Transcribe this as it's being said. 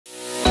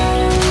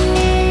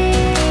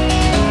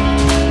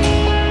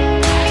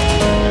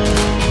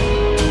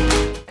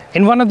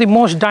In one of the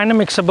most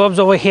dynamic suburbs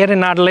over here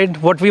in Adelaide,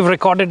 what we've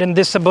recorded in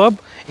this suburb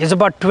is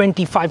about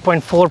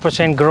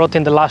 25.4% growth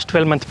in the last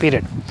 12-month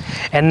period.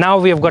 And now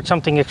we have got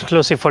something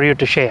exclusive for you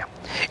to share.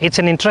 It's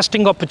an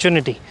interesting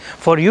opportunity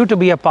for you to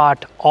be a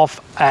part of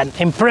an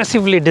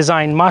impressively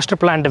designed master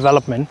plan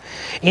development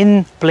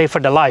in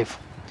Playford Alive.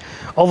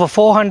 Over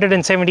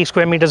 470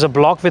 square meters of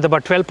block with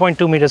about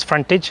 12.2 meters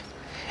frontage.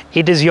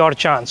 It is your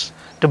chance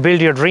to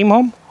build your dream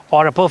home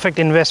or a perfect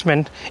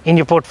investment in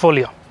your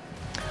portfolio.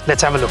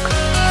 Let's have a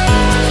look.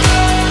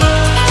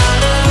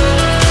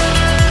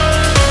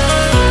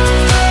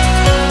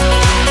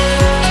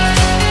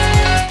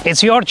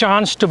 It's your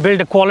chance to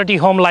build a quality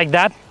home like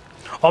that,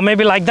 or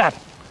maybe like that.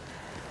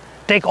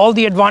 Take all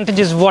the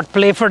advantages what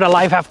Playford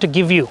Alive have to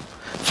give you.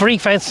 Free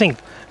fencing,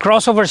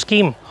 crossover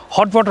scheme,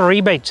 hot water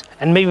rebates,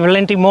 and maybe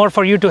plenty more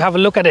for you to have a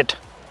look at it.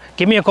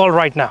 Give me a call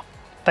right now.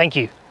 Thank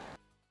you.